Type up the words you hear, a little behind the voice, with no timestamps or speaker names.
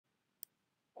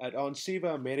At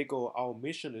Onciva Medical, our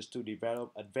mission is to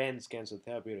develop advanced cancer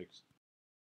therapeutics.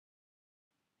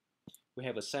 We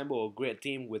have assembled a great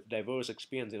team with diverse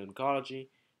experience in oncology,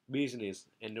 business,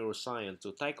 and neuroscience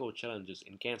to tackle challenges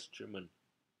in cancer treatment.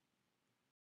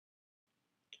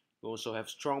 We also have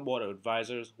strong board of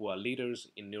advisors who are leaders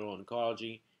in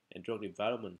neuro-oncology and drug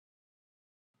development.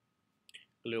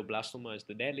 Glioblastoma is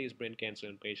the deadliest brain cancer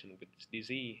in patients with this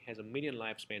disease has a median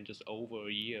lifespan just over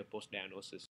a year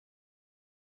post-diagnosis.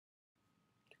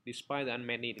 Despite the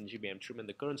unmet need in GBM treatment,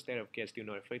 the current standard of care is still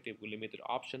not effective with limited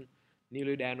option.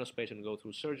 Newly diagnosed patients go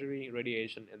through surgery,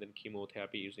 radiation, and then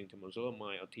chemotherapy using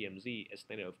temozolomide or TMZ as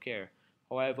standard of care.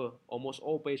 However, almost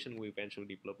all patients will eventually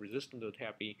develop resistance to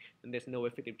therapy, and there's no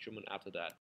effective treatment after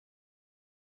that.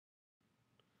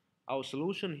 Our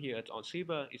solution here at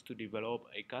Onciva is to develop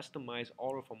a customized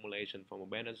oral formulation for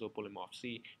Mebendazole Polymorph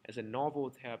C as a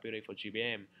novel therapeutic for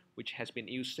GBM, which has been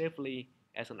used safely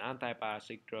as an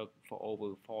anti-parasitic drug for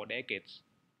over 4 decades.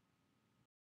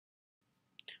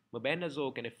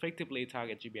 Mebendazole can effectively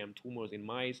target GBM tumors in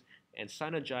mice and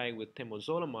synergize with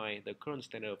temozolomide, the current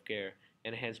standard of care,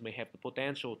 and hence may have the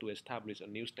potential to establish a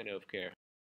new standard of care.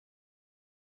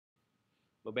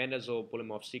 Mebendazole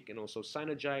Polymorph C can also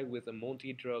synergize with a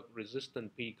multi-drug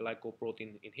resistant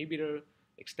P-glycoprotein inhibitor,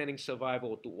 extending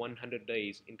survival to 100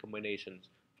 days in combinations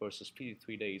versus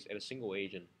 53 days at a single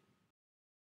agent.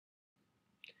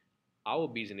 Our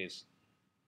business.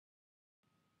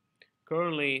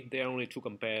 Currently, there are only 2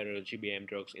 competitor GBM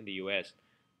drugs in the US.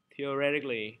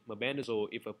 Theoretically, mebendazole,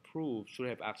 if approved, should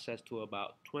have access to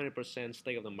about 20%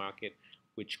 stake of the market,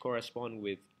 which corresponds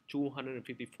with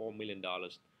 $254 million.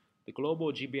 The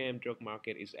global GBM drug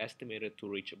market is estimated to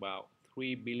reach about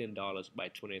 $3 billion by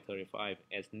 2035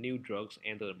 as new drugs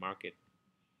enter the market.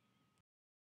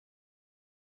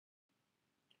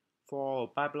 For our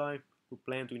pipeline, we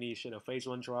plan to initiate a phase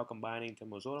 1 trial combining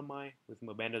temozolomide with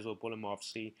Mebendazole Polymorph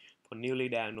C for newly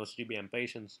diagnosed GBM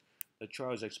patients. The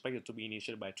trial is expected to be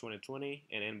initiated by 2020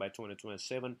 and end by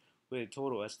 2027 with a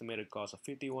total estimated cost of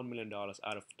 $51 million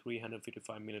out of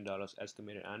 $355 million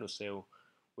estimated annual sale.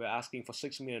 We are asking for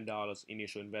 $6 million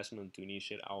initial investment to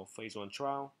initiate our phase 1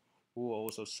 trial. We will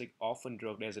also seek orphan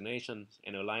drug designations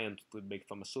and alliance with big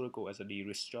pharmaceutical as a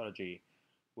de-risk strategy.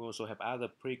 We also have other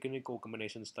preclinical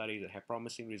combination studies that have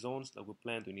promising results that we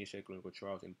plan to initiate clinical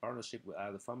trials in partnership with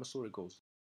other pharmaceuticals.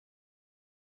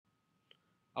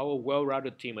 Our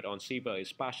well-rounded team at Onciva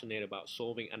is passionate about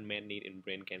solving unmet need in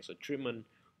brain cancer treatment.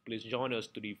 Please join us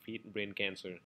to defeat brain cancer.